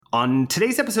On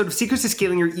today's episode of Secrets to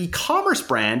Scaling Your E-commerce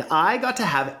Brand, I got to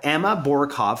have Emma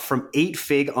Borikoff from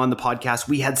 8Fig on the podcast.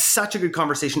 We had such a good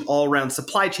conversation all around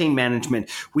supply chain management.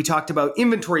 We talked about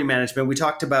inventory management. We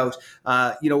talked about,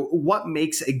 what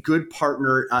makes a good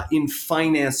partner in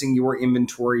financing your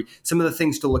inventory, some of the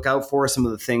things to look out for, some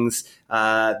of the things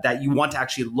that you want to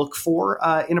actually look for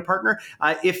in a partner.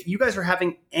 If you guys are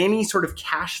having any sort of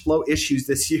cash flow issues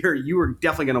this year, you are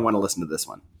definitely going to want to listen to this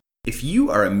one. If you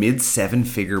are a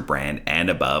mid-7-figure brand and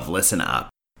above, listen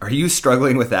up. Are you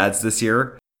struggling with ads this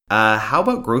year? How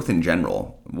about growth in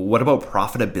general? What about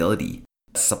profitability?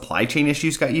 Supply chain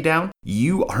issues got you down?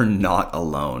 You are not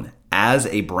alone. As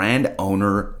a brand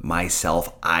owner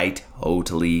myself, I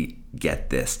totally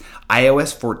get this.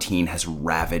 iOS 14 has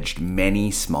ravaged many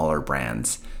smaller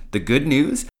brands. The good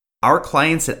news, our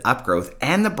clients at Upgrowth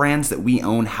and the brands that we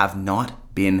own have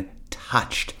not been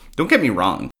touched. Don't get me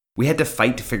wrong. We had to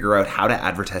fight to figure out how to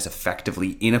advertise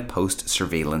effectively in a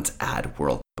post-surveillance ad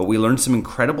world. But we learned some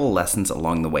incredible lessons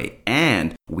along the way,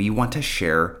 and we want to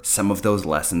share some of those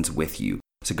lessons with you.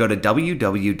 So go to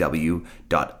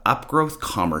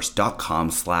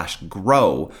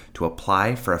www.upgrowthcommerce.com/grow to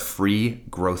apply for a free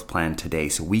growth plan today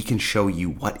so we can show you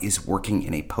what is working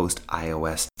in a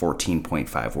post-iOS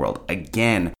 14.5 world.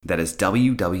 Again, that is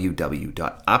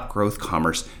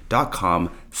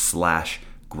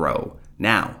www.upgrowthcommerce.com/grow.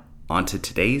 Now, on to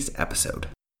today's episode.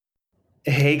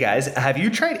 Hey guys, have you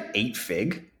tried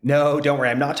 8Fig? No, don't worry.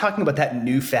 I'm not talking about that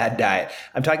new fad diet.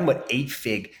 I'm talking about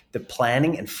 8Fig, the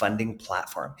planning and funding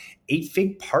platform.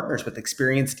 8Fig partners with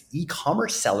experienced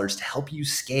e-commerce sellers to help you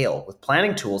scale with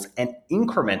planning tools and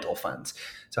incremental funds.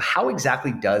 So how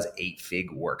exactly does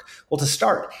 8Fig work? Well, to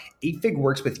start, 8Fig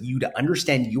works with you to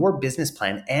understand your business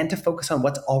plan and to focus on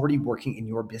what's already working in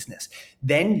your business.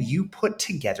 Then you put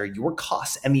together your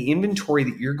costs and the inventory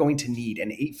that you're going to need,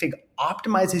 and 8Fig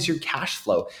optimizes your cash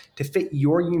flow to fit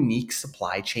your unique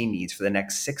supply chain needs for the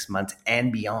next 6 months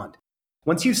and beyond.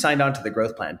 Once you've signed on to the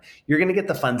growth plan, you're going to get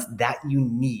the funds that you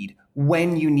need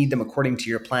when you need them according to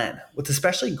your plan. What's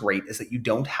especially great is that you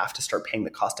don't have to start paying the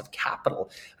cost of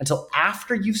capital until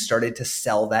after you've started to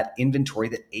sell that inventory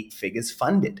that 8Fig is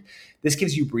funded. This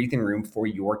gives you breathing room for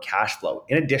your cash flow.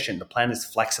 In addition, the plan is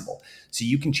flexible, so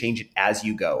you can change it as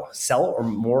you go. Sell or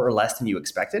more or less than you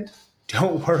expected?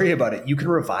 Don't worry about it. You can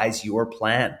revise your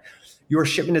plan. Your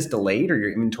shipment is delayed or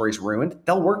your inventory is ruined,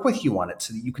 they'll work with you on it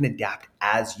so that you can adapt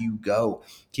as you go,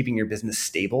 keeping your business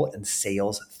stable and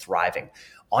sales thriving.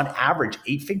 On average,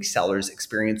 8Fig sellers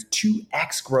experience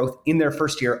 2x growth in their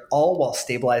first year, all while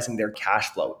stabilizing their cash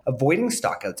flow, avoiding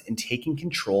stockouts, and taking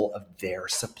control of their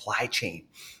supply chain.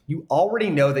 You already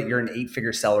know that you're an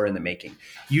 8-figure seller in the making.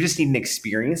 You just need an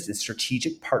experienced and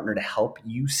strategic partner to help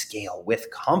you scale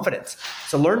with confidence.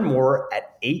 So learn more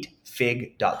at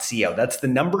 8fig.co. That's the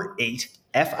number 8,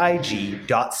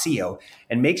 FIG.co,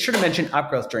 and make sure to mention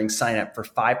Upgrowth during sign up for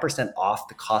 5% off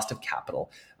the cost of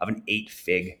capital of an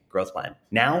 8Fig growth plan.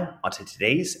 Now, onto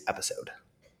today's episode.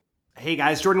 Hey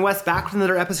guys, Jordan West back with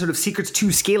another episode of Secrets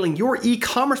to Scaling Your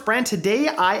E-commerce Brand. Today,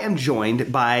 I am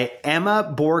joined by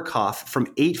Emma Borikoff from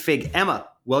 8Fig. Emma,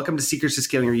 welcome to Secrets to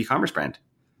Scaling Your E-commerce Brand.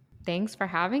 Thanks for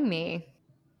having me.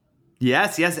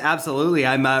 Yes, absolutely.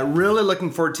 I'm really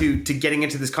looking forward to getting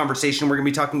into this conversation. We're going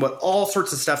to be talking about all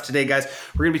sorts of stuff today, guys.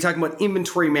 We're going to be talking about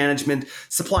inventory management,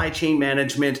 supply chain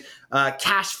management,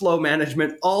 cash flow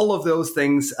management, all of those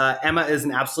things. Emma is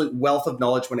an absolute wealth of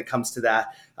knowledge when it comes to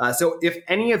that. So if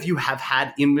any of you have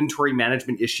had inventory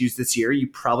management issues this year, you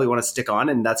probably want to stick on,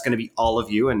 and that's going to be all of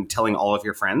you and telling all of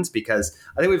your friends, because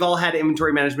I think we've all had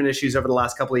inventory management issues over the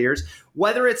last couple of years,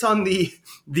 whether it's on the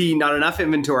not enough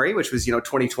inventory, which was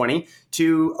 2020,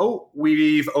 to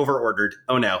we've overordered.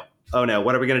 Oh no,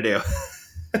 what are we going to do?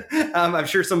 I'm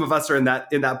sure some of us are in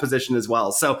that position as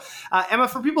well. So Emma,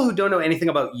 for people who don't know anything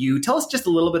about you, tell us just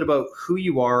a little bit about who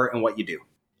you are and what you do.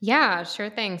 Yeah, sure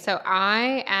thing. So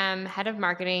I am head of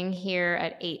marketing here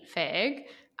at 8Fig.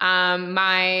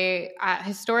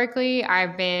 Historically,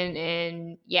 I've been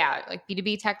in, like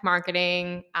B2B tech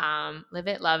marketing, live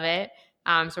it, love it.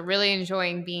 So really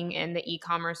enjoying being in the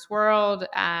e-commerce world.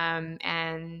 And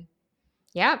I'm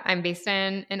based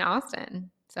in Austin.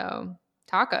 So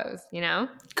tacos,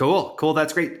 Cool.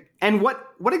 That's great. And what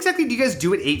exactly do you guys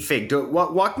do at 8Fig?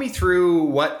 Walk me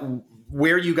through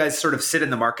where you guys sort of sit in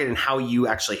the market and how you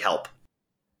actually help.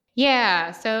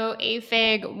 Yeah, so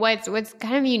Afig, what's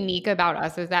kind of unique about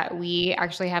us is that we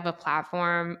actually have a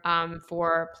platform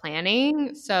for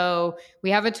planning. So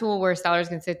we have a tool where sellers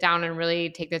can sit down and really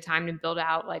take the time to build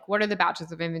out like what are the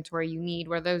batches of inventory you need,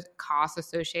 what are those costs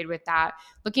associated with that,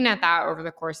 looking at that over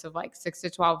the course of like 6 to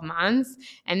 12 months,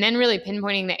 and then really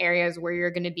pinpointing the areas where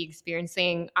you're going to be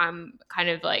experiencing kind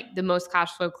of like the most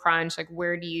cash flow crunch, like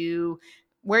where are you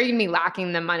going to be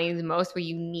lacking the money the most, where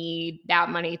you need that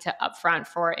money to upfront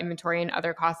for inventory and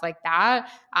other costs like that.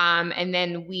 And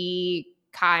then we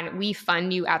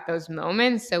fund you at those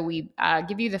moments. So we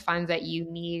give you the funds that you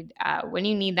need when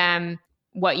you need them,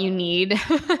 what you need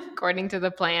according to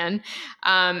the plan.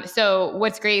 So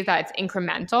what's great is that it's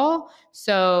incremental.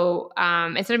 So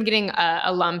instead of getting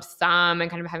a lump sum and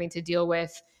kind of having to deal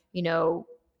with, you know,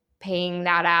 paying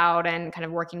that out and kind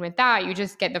of working with that, you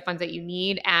just get the funds that you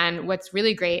need. And what's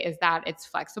really great is that it's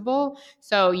flexible.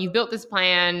 So you built this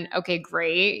plan, okay,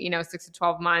 great, 6 to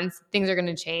 12 months, things are going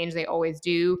to change. They always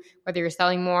do, whether you're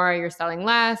selling more or you're selling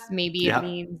less. Maybe it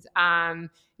means,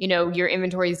 your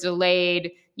inventory is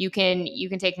delayed. You can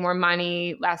take more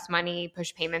money, less money,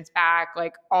 push payments back.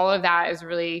 Like all of that is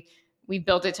really, we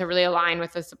built it to really align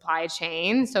with the supply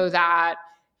chain so that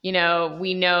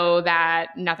we know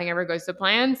that nothing ever goes to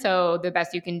plan. So the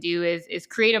best you can do is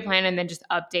create a plan and then just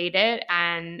update it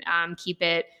and keep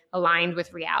it aligned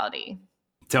with reality.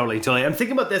 Totally. I'm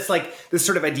thinking about this, like this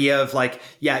sort of idea of like,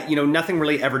 nothing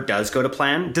really ever does go to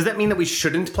plan. Does that mean that we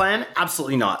shouldn't plan?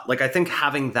 Absolutely not. Like, I think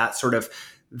having that sort of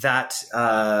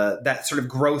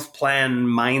growth plan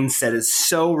mindset is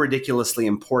so ridiculously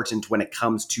important when it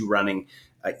comes to running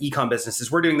e-com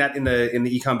businesses. We're doing that in the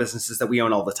e-com businesses that we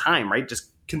own all the time, right? Just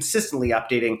consistently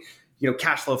updating,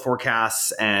 cash flow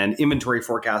forecasts and inventory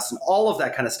forecasts and all of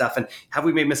that kind of stuff. And have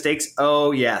we made mistakes?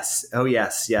 Oh yes. Have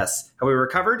we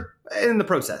recovered? In the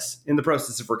process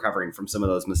of recovering from some of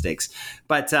those mistakes.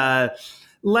 But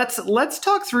let's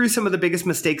talk through some of the biggest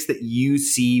mistakes that you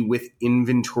see with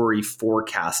inventory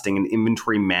forecasting and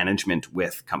inventory management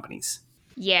with companies.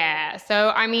 Yeah.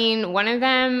 So, I mean, one of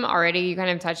them already you kind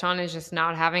of touched on is just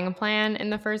not having a plan in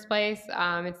the first place.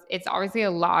 It's obviously a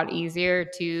lot easier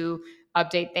to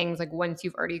update things like once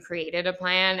you've already created a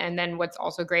plan. And then what's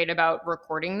also great about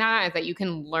recording that is that you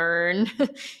can learn,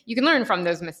 you can learn from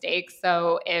those mistakes.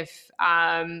 So if,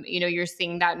 you're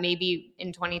seeing that maybe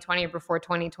in 2020 or before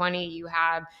 2020, you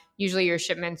had usually your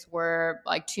shipments were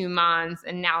like 2 months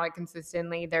and now like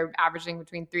consistently they're averaging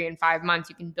between 3 and 5 months.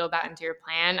 You can build that into your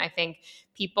plan. I think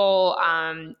people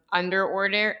under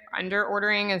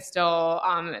ordering is still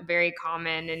very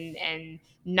common and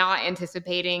not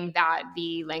anticipating that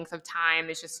the length of time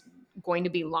is just going to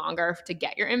be longer to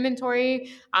get your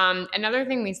inventory. Another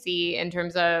thing we see in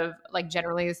terms of like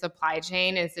generally the supply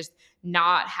chain is just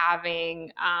not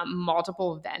having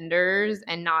multiple vendors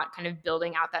and not kind of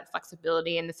building out that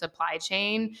flexibility in the supply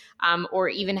chain, or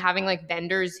even having like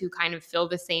vendors who kind of fill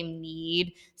the same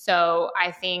need. So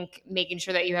I think making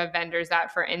sure that you have vendors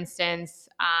that, for instance,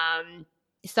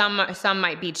 some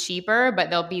might be cheaper,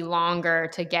 but they'll be longer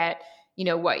to get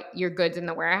what your goods in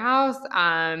the warehouse,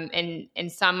 and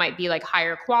some might be like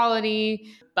higher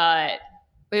quality, but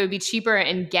it would be cheaper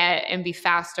and be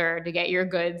faster to get your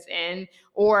goods in,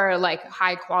 or like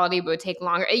high quality but would take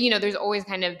longer. There's always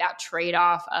kind of that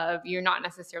trade-off of you're not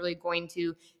necessarily going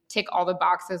to tick all the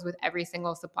boxes with every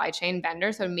single supply chain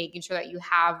vendor. So making sure that you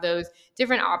have those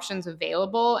different options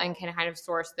available and can kind of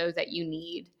source those that you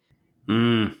need.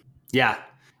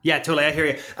 Yeah, totally. I hear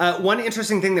you. One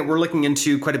interesting thing that we're looking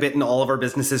into quite a bit in all of our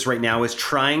businesses right now is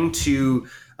trying to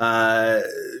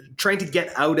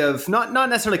get out of, not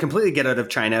necessarily completely get out of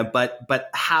China,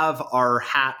 but have our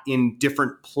hat in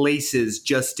different places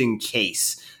just in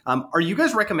case. Are you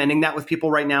guys recommending that with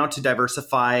people right now to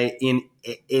diversify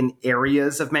in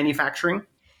areas of manufacturing?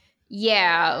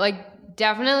 Yeah, like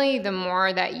definitely the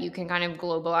more that you can kind of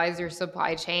globalize your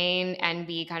supply chain and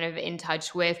be kind of in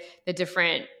touch with the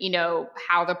different,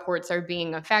 how the ports are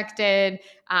being affected,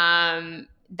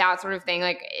 that sort of thing.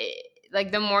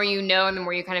 Like the more you know and the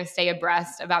more you kind of stay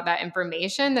abreast about that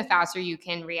information, the faster you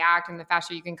can react and the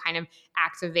faster you can kind of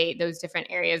activate those different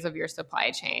areas of your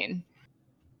supply chain.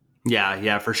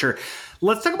 Yeah, for sure.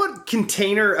 Let's talk about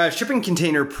shipping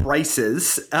container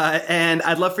prices. And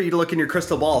I'd love for you to look in your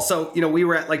crystal ball. So, we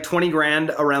were at like 20 grand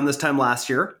around this time last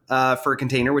year for a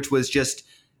container, which was just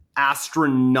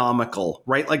astronomical,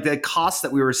 right? Like the costs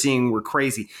that we were seeing were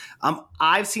crazy.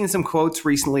 I've seen some quotes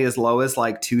recently as low as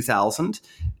like 2,000.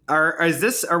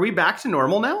 Are we back to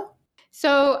normal now?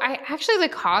 So I actually the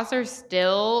costs are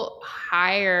still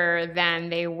higher than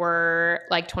they were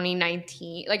like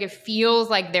 2019. Like it feels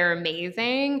like they're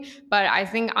amazing, but I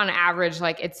think on average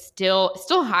like it's still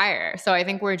higher. So I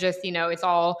think we're just, it's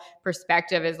all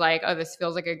perspective is like, oh, this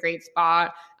feels like a great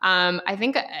spot. I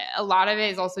think a lot of it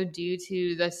is also due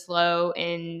to the slow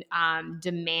in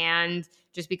demand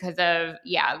just because of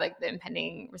like the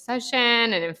impending recession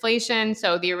and inflation.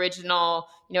 So the original,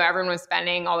 everyone was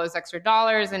spending all those extra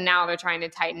dollars and now they're trying to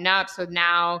tighten up. So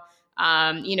now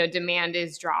demand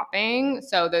is dropping.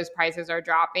 So those prices are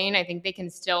dropping. I think they can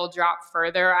still drop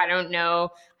further. I don't know.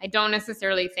 I don't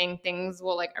necessarily think things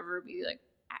will like ever be like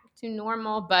back to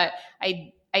normal, but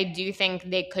I do think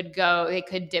they could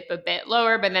dip a bit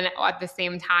lower, but then at the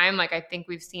same time, like I think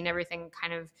we've seen everything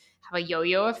kind of have a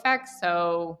yo-yo effect.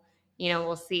 So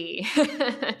we'll see.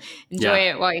 Enjoy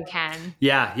it while you can.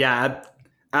 Yeah,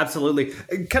 absolutely.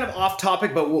 Kind of off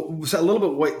topic, but a little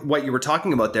bit what you were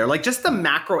talking about there, like just the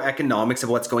macroeconomics of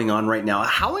what's going on right now.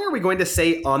 How long are we going to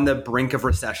stay on the brink of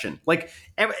recession? Like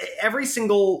every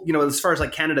single, as far as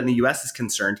like Canada and the US is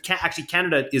concerned, actually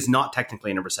Canada is not technically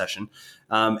in a recession,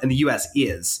 and the US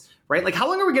is. Right? Like how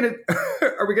long are we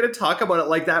gonna talk about it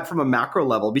like that from a macro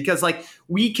level? Because like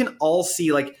we can all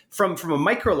see like from a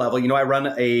micro level, I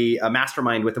run a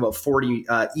mastermind with about 40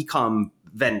 e-com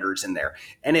vendors in there.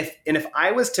 And if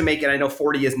I was to make it, I know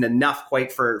 40 isn't enough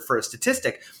quite for a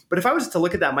statistic, but if I was to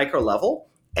look at that micro level,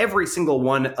 every single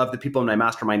one of the people in my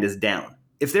mastermind is down.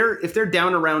 If they're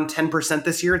down around 10%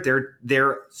 this year,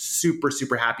 they're super,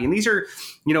 super happy. And these are,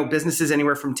 businesses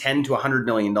anywhere from 10 to $100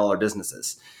 million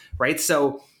businesses, right?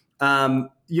 So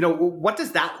what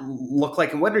does that look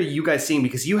like and what are you guys seeing?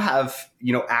 Because you have,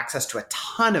 access to a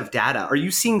ton of data. Are you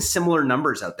seeing similar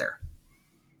numbers out there?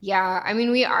 Yeah, I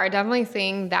mean, we are definitely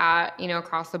seeing that,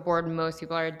 across the board, most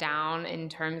people are down in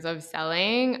terms of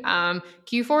selling.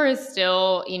 Q4 is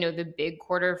still, the big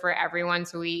quarter for everyone.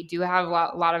 So we do have a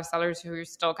lot of sellers who are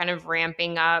still kind of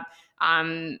ramping up,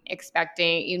 not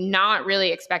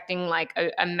really expecting like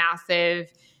a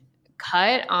massive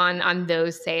cut on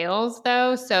those sales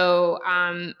though. So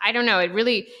I don't know. It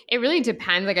really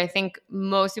depends. Like I think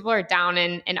most people are down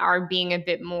and are being a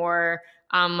bit more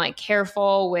like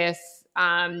careful with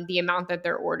the amount that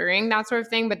they're ordering, that sort of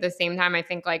thing. But at the same time, I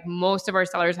think like most of our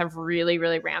sellers have really,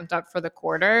 really ramped up for the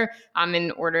quarter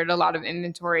and ordered a lot of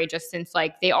inventory just since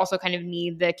like they also kind of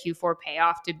need the Q4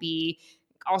 payoff to be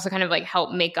also kind of like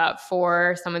help make up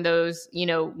for some of those,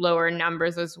 lower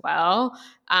numbers as well.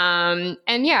 And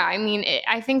yeah, I mean,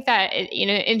 I think that,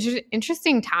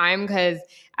 interesting time because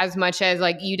as much as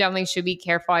like you definitely should be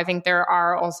careful, I think there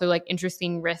are also like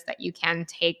interesting risks that you can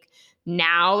take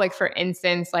now. Like for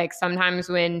instance, like sometimes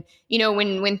when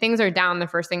things are down, the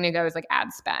first thing to go is like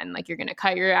ad spend. Like you're going to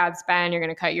cut your ad spend, you're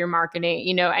going to cut your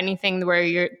marketing, anything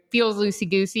where feels loosey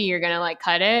goosey, you're going to like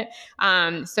cut it.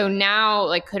 So now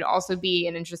like could also be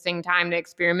an interesting time to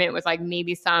experiment with like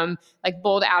maybe some like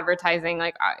bold advertising,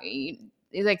 like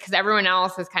because everyone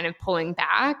else is kind of pulling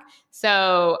back.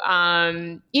 So,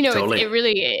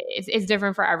 totally. It's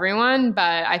different for everyone,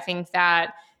 but I think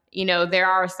that, there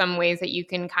are some ways that you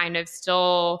can kind of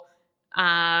still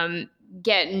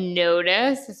get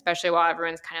noticed, especially while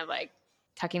everyone's kind of like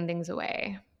tucking things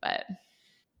away. But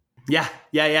yeah,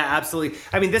 absolutely.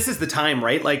 I mean, this is the time,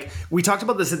 right? Like we talked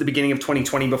about this at the beginning of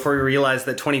 2020 before we realized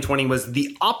that 2020 was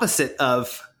the opposite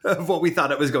of what we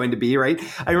thought it was going to be, right?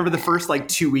 I remember the first like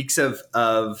 2 weeks of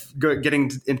getting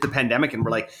into the pandemic and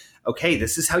we're like, okay,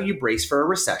 this is how you brace for a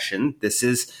recession. This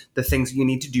is the things you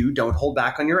need to do. Don't hold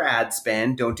back on your ad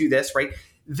spend. Don't do this, right?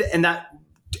 And that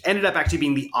ended up actually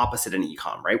being the opposite in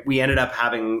e-com, right? We ended up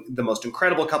having the most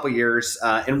incredible couple of years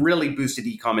and really boosted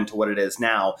e-com into what it is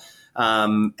now.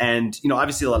 And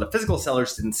obviously a lot of physical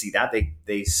sellers didn't see that.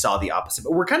 They saw the opposite.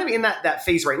 But we're kind of in that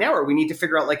phase right now where we need to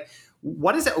figure out like,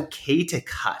 what is it okay to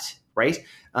cut, right?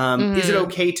 Is it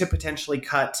okay to potentially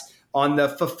cut on the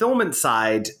fulfillment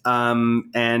side,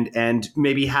 and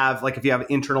maybe have like if you have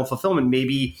internal fulfillment,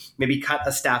 maybe cut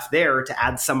a staff there to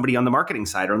add somebody on the marketing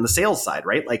side or on the sales side,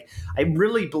 right? Like I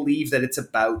really believe that it's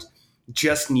about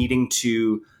just needing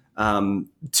to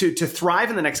thrive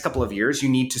in the next couple of years. You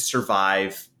need to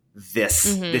survive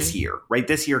this year, right?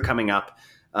 This year coming up.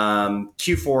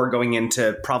 Q4 going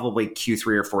into probably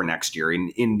Q3 or 4 next year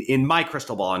in my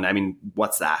crystal ball. And I mean,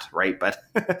 what's that, right? But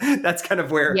that's kind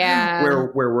of where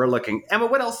we're looking. Emma,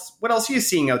 what else are you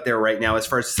seeing out there right now as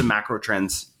far as some macro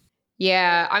trends?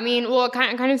 Yeah, I mean, well,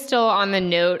 kind of still on the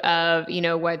note of,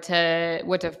 what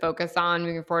to focus on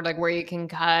moving forward, like where you can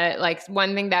cut. Like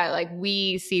one thing that like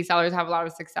we see sellers have a lot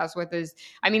of success with is,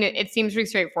 I mean, it seems pretty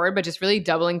straightforward, but just really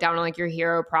doubling down on like your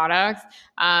hero products.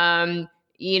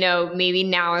 maybe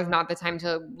now is not the time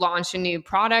to launch a new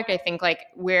product. I think like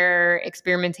where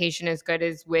experimentation is good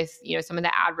is with, some of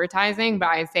the advertising, but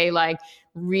I say like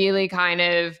really kind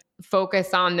of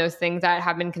focus on those things that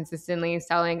have been consistently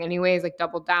selling anyways, like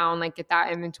double down, like get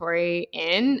that inventory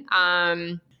in.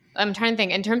 I'm trying to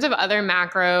think in terms of other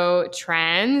macro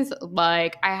trends,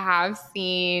 like I have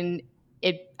seen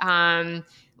it,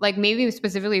 like maybe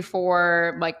specifically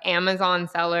for like Amazon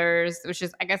sellers, which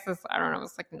is, I guess this, I don't know,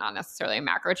 it's like not necessarily a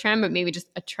macro trend, but maybe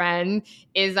just a trend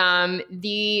is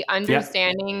the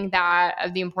understanding that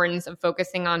of the importance of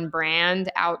focusing on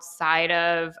brand outside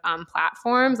of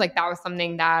platforms. Like that was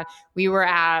something that we were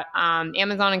at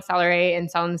Amazon Accelerate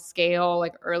and Sell and Scale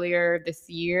like earlier this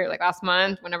year, like last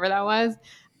month, whenever that was.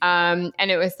 And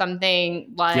it was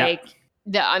something like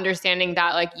the understanding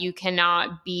that like you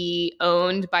cannot be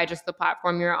owned by just the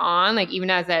platform you're on. Like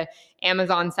even as a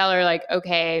Amazon seller, like,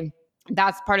 okay,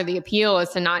 that's part of the appeal is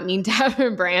to not need to have a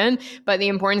brand, but the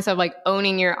importance of like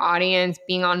owning your audience,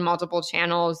 being on multiple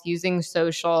channels, using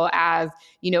social as,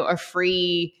 a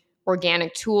free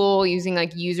organic tool, using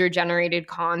like user generated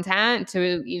content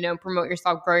to, promote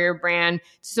yourself, grow your brand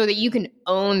so that you can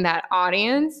own that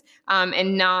audience,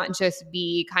 and not just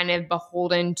be kind of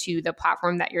beholden to the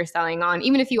platform that you're selling on,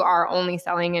 even if you are only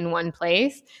selling in one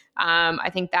place.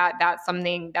 I think that that's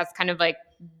something that's kind of like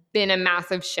been a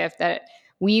massive shift that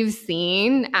we've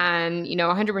seen, and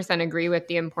 100% agree with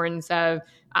the importance of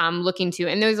looking to,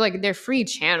 and those like they're free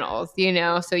channels,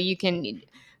 so you can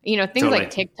things Totally.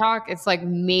 like TikTok, it's like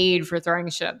made for throwing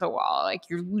shit at the wall. Like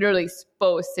you're literally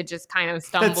supposed to just kind of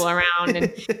stumble around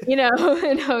and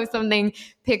and hope something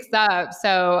picks up.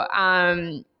 So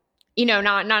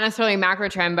not necessarily a macro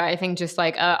trend, but I think just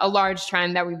like a large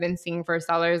trend that we've been seeing for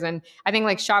sellers. And I think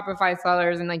like Shopify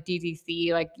sellers and like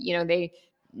DTC, like,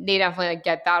 they definitely like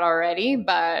get that already.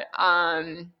 But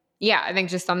I think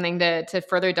just something to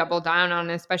further double down on,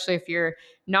 especially if you're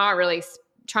not really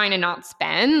trying to not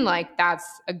spend, like that's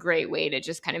a great way to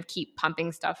just kind of keep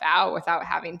pumping stuff out without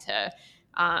having to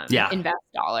invest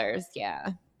dollars.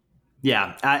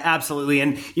 Yeah, absolutely.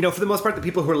 And, for the most part, the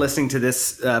people who are listening to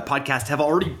this podcast have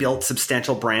already built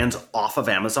substantial brands off of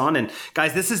Amazon. And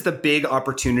guys, this is the big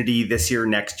opportunity this year,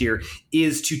 next year,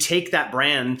 is to take that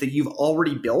brand that you've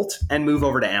already built and move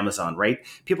over to Amazon, right?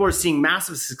 People are seeing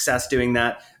massive success doing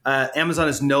that. Amazon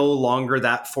is no longer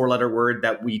that 4-letter word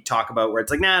that we talk about where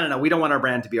it's like, no, we don't want our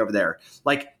brand to be over there.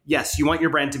 Like, yes, you want your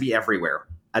brand to be everywhere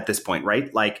at this point,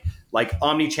 right? Like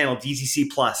omni-channel,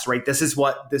 DTC plus, right? This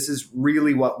is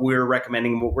really what we're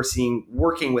recommending, what we're seeing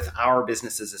working with our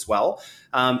businesses as well.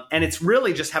 And it's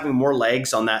really just having more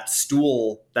legs on that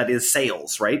stool that is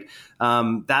sales, right?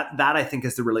 That I think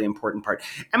is the really important part.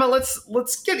 Emma,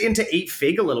 let's get into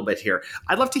 8Fig a little bit here.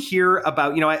 I'd love to hear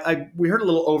about, we heard a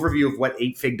little overview of what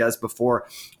 8Fig does before.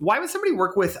 Why would somebody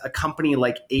work with a company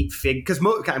like 8Fig? Because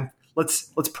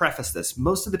let's preface this.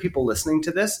 Most of the people listening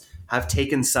to this have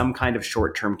taken some kind of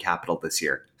short-term capital this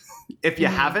year. If you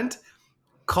haven't,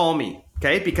 call me,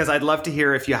 okay? Because I'd love to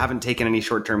hear if you haven't taken any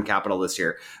short-term capital this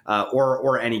year,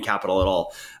 or any capital at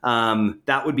all.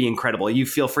 That would be incredible. You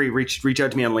feel free, reach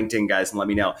out to me on LinkedIn, guys, and let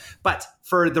me know. But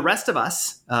for the rest of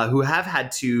us who have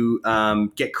had to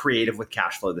get creative with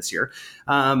cash flow this year,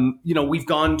 we've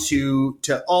gone to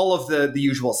all of the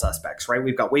usual suspects, right?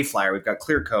 We've got Wayflyer, we've got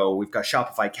Clearco, we've got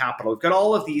Shopify Capital, we've got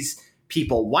all of these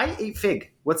people. Why 8Fig?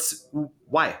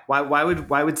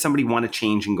 Why would somebody want to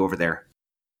change and go over there?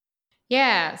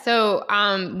 Yeah. So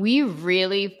we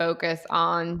really focus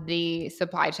on the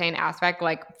supply chain aspect.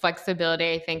 Like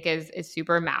flexibility, I think is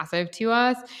super massive to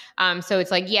us. So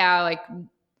it's like,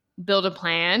 build a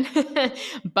plan,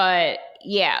 but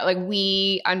like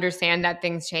we understand that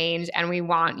things change and we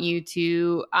want you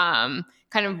to kind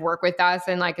of work with us.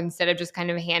 And like, instead of just kind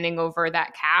of handing over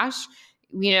that cash,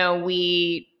 we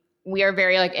are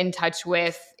very like in touch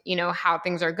with, how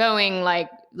things are going, like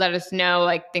let us know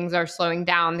like things are slowing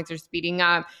down, things are speeding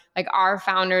up. Like our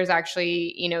founders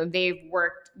actually, they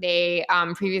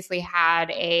previously had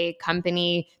a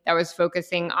company that was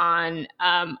focusing on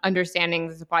understanding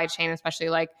the supply chain, especially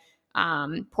like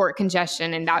port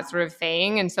congestion and that sort of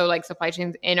thing. And so like supply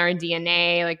chains in our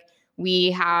DNA, like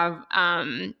we have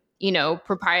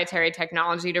proprietary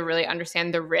technology to really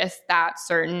understand the risk that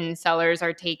certain sellers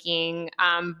are taking,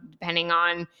 depending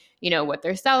on, what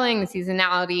they're selling, the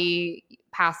seasonality,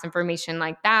 past information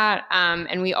like that.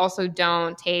 And we also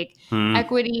don't take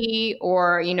equity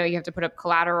or, you have to put up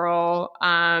collateral.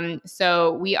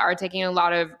 So we are taking a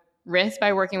lot of risk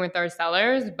by working with our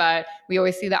sellers, but we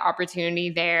always see the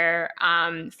opportunity there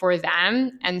for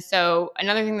them. And so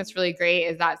another thing that's really great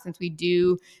is that since we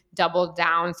do double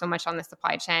down so much on the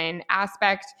supply chain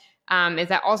aspect, is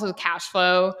that also cash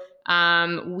flow.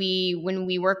 When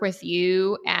we work with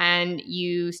you and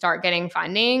you start getting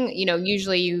funding,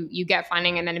 usually you get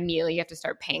funding and then immediately you have to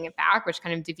start paying it back, which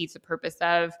kind of defeats the purpose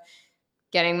of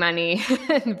getting money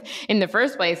in the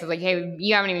first place. It's like, hey,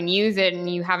 you haven't even used it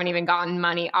and you haven't even gotten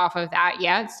money off of that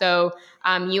yet. So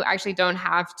you actually don't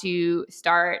have to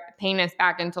start paying us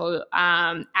back until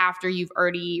after you've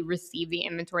already received the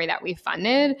inventory that we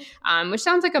funded, which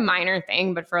sounds like a minor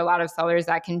thing, but for a lot of sellers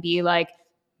that can be like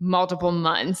multiple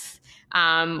months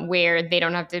where they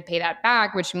don't have to pay that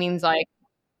back, which means like,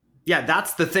 yeah,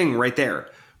 that's the thing right there.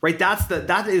 Right.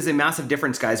 That is a massive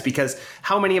difference, guys, because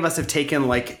how many of us have taken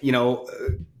like, we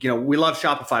love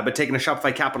Shopify, but taking a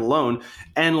Shopify capital loan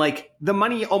and like the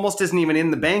money almost isn't even in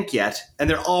the bank yet. And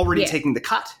they're already taking the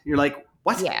cut. You're like,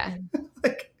 what? Yeah.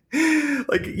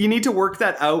 like you need to work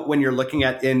that out when you're looking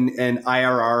at an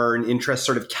IRR and interest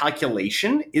sort of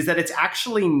calculation, is that it's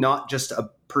actually not just a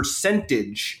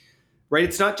percentage, right?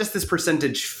 It's not just this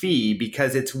percentage fee,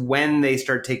 because it's when they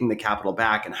start taking the capital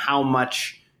back and how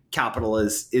much capital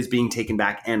is being taken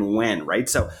back and when, right?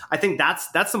 So I think that's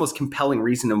the most compelling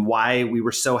reason and why we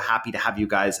were so happy to have you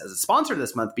guys as a sponsor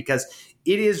this month, because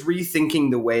it is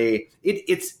rethinking the way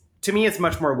it's to me, it's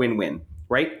much more win-win,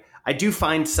 right? I do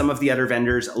find some of the other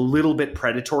vendors a little bit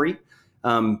predatory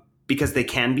because they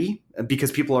can be,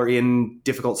 because people are in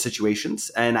difficult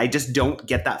situations. And I just don't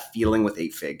get that feeling with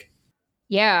 8Fig.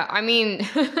 Yeah. I mean,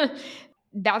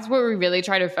 that's what we really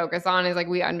try to focus on is like,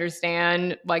 we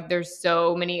understand like there's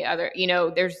so many other,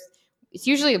 it's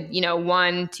usually,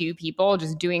 1-2 people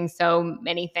just doing so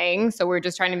many things. So we're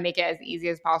just trying to make it as easy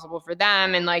as possible for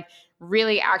them and like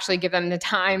really actually give them the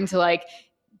time to like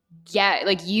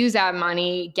use that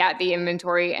money, get the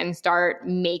inventory and start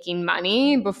making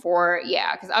money before.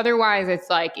 Yeah. Cause otherwise it's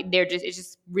like, it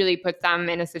just really puts them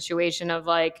in a situation of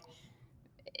like,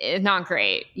 it's not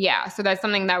great. Yeah. So that's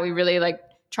something that we really like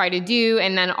try to do.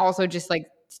 And then also just like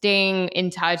staying in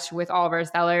touch with all of our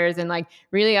sellers and like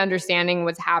really understanding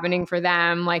what's happening for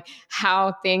them, like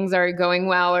how things are going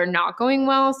well or not going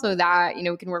well so that,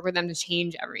 we can work with them to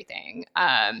change everything.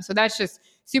 So that's just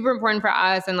super important for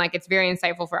us. And like, it's very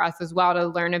insightful for us as well to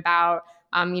learn about,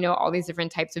 all these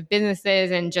different types of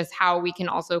businesses and just how we can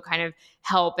also kind of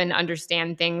help and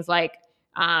understand things like,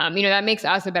 that makes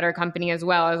us a better company as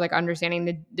well as like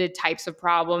understanding the types of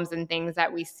problems and things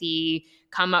that we see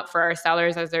come up for our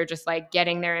sellers as they're just like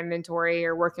getting their inventory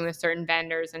or working with certain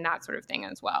vendors and that sort of thing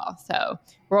as well. So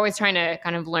we're always trying to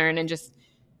kind of learn and just,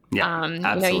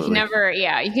 absolutely. You can never,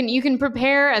 you can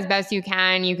prepare as best you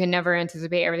can. You can never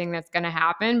anticipate everything that's going to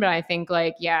happen. But I think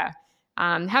like,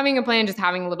 having a plan, just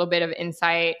having a little bit of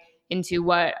insight into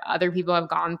what other people have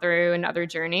gone through and other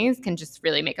journeys can just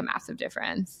really make a massive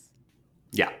difference.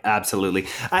 Yeah, absolutely.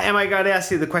 Am I got to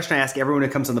ask you the question I ask everyone who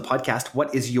comes on the podcast?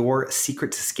 What is your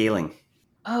secret to scaling?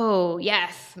 Oh,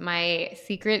 yes. My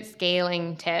secret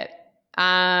scaling tip.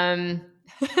 I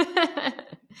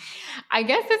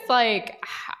guess it's like,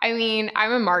 I'm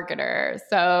a marketer,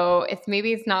 so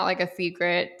it's not like a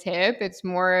secret tip. It's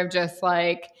more of just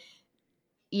like,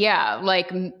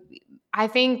 I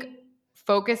think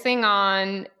focusing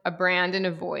on a brand and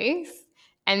a voice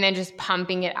and then just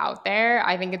pumping it out there.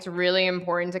 I think it's really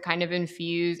important to kind of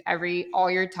infuse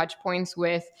all your touch points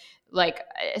with like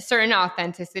a certain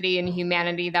authenticity and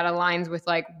humanity that aligns with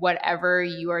like whatever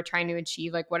you are trying to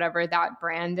achieve, like whatever that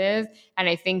brand is. And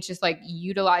I think just like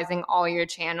utilizing all your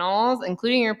channels,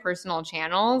 including your personal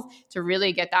channels, to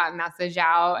really get that message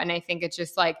out. And I think it's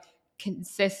just like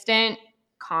consistent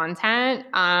content.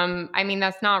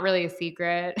 That's not really a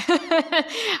secret.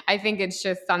 I think it's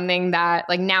just something that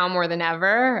like now more than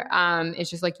ever, it's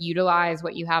just like utilize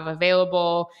what you have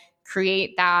available,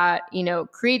 create that,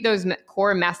 create those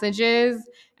core messages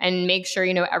and make sure,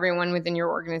 everyone within your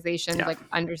organization like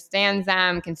understands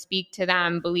them, can speak to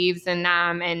them, believes in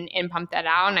them and pump that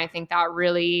out. And I think that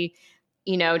really,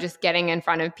 just getting in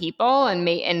front of people and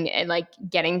like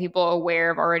getting people aware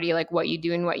of already like what you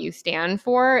do and what you stand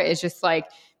for is just like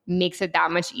makes it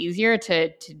that much easier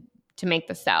to make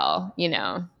the sell,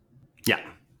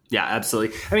 Yeah,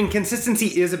 absolutely. Consistency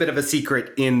is a bit of a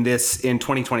secret in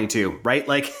 2022, right?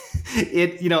 Like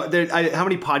how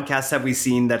many podcasts have we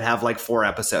seen that have like 4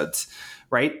 episodes,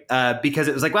 right? Because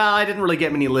it was like, well, I didn't really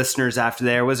get many listeners after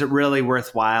there. Was it really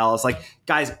worthwhile? It's like,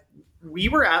 guys, we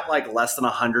were at like less than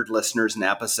 100 listeners an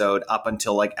episode up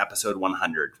until like episode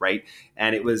 100, right?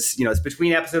 And it was, it's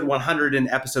between episode 100 and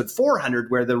episode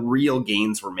 400 where the real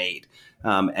gains were made.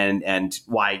 And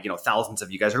why, thousands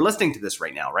of you guys are listening to this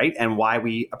right now, right? And why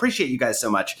we appreciate you guys so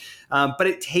much. But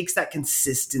it takes that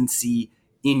consistency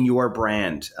in your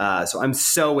brand. So I'm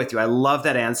so with you. I love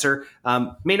that answer.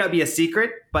 May not be a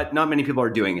secret, but not many people are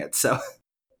doing it. So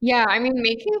Yeah, I mean,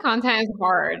 making content is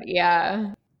hard.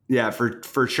 Yeah. yeah,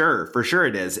 for sure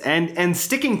it is. And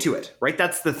sticking to it, right?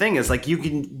 That's the thing, is like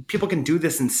people can do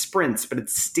this in sprints, but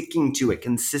it's sticking to it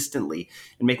consistently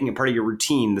and making it part of your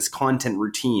routine, this content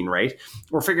routine, right?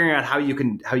 Or figuring out how you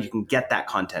can get that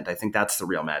content. I think that's the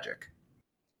real magic.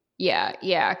 Yeah,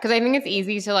 yeah. Because I think it's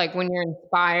easy to, like, when you're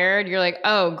inspired, you're like,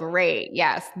 oh, great,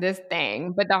 yes, this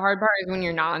thing. But the hard part is when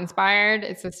you're not inspired,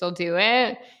 it's to still do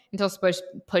it until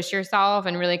push yourself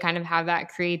and really kind of have that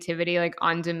creativity like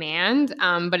on demand.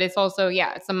 But it's also,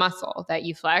 yeah, it's a muscle that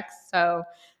you flex. So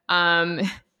the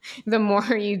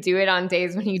more you do it on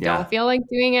days when you don't feel like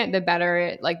doing it, the better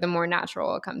it, like the more natural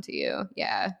it'll come to you.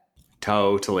 Yeah.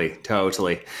 Totally.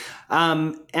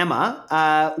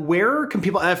 Emma, where can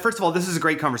people, first of all, this is a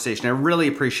great conversation. I really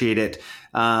appreciate it.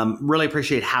 Really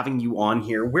appreciate having you on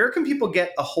here. Where can people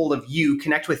get a hold of you,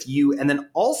 connect with you, and then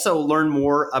also learn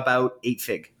more about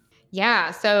 8Fig?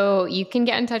 Yeah, so you can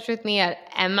get in touch with me at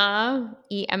Emma,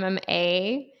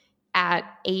 EMMA, at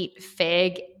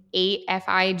 8Fig,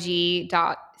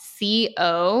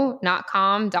 8fig.co, not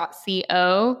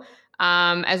com.co,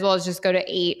 as well as just go to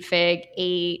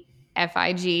 8Fig,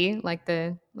 8FIG, like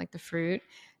the fruit,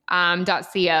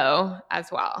 .co as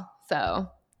well. So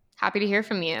happy to hear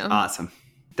from you. Awesome.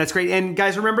 That's great. And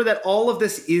guys, remember that all of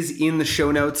this is in the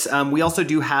show notes. We also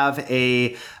do have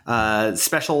a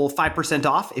special 5%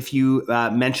 off if you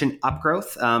mention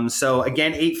Upgrowth. So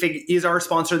again, 8Fig is our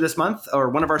sponsor this month, or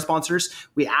one of our sponsors.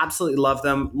 We absolutely love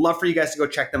them. Love for you guys to go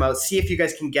check them out. See if you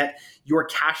guys can get your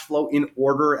cash flow in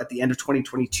order at the end of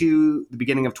 2022, the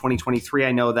beginning of 2023.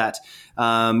 I know that,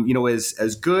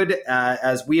 as good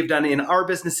as we have done in our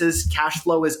businesses, cash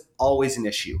flow is always an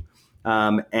issue.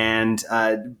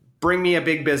 Bring me a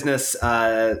big business,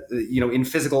 in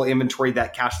physical inventory,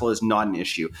 that cash flow is not an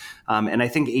issue. And I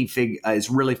think 8Fig is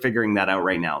really figuring that out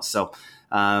right now. So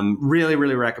really,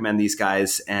 really recommend these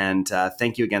guys. And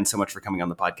thank you again so much for coming on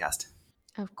the podcast.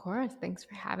 Of course. Thanks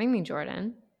for having me,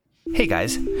 Jordan. Hey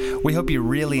guys, we hope you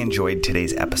really enjoyed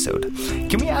today's episode.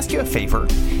 Can we ask you a favor?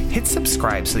 Hit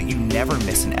subscribe so that you never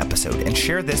miss an episode, and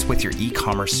share this with your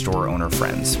e-commerce store owner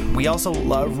friends. We also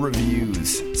love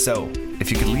reviews. So if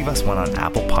you could leave us one on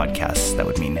Apple Podcasts, that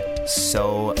would mean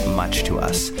so much to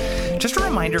us. Just a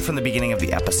reminder from the beginning of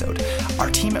the episode,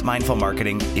 our team at Mindful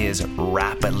Marketing is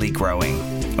rapidly growing,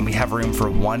 and we have room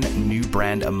for one new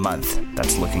brand a month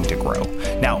that's looking to grow.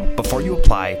 Now, before you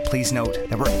apply, please note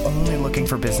that we're only looking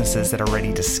for businesses that are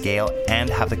ready to scale and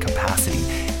have the capacity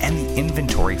and the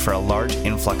inventory for a large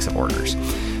influx of orders.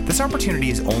 This opportunity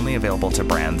is only available to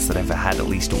brands that have had at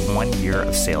least 1 year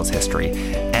of sales history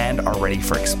and are ready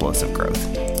for explosive growth.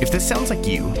 If this sounds like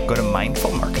you, go to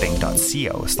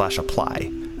mindfulmarketing.co/apply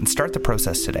and start the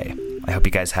process today. I hope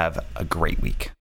you guys have a great week.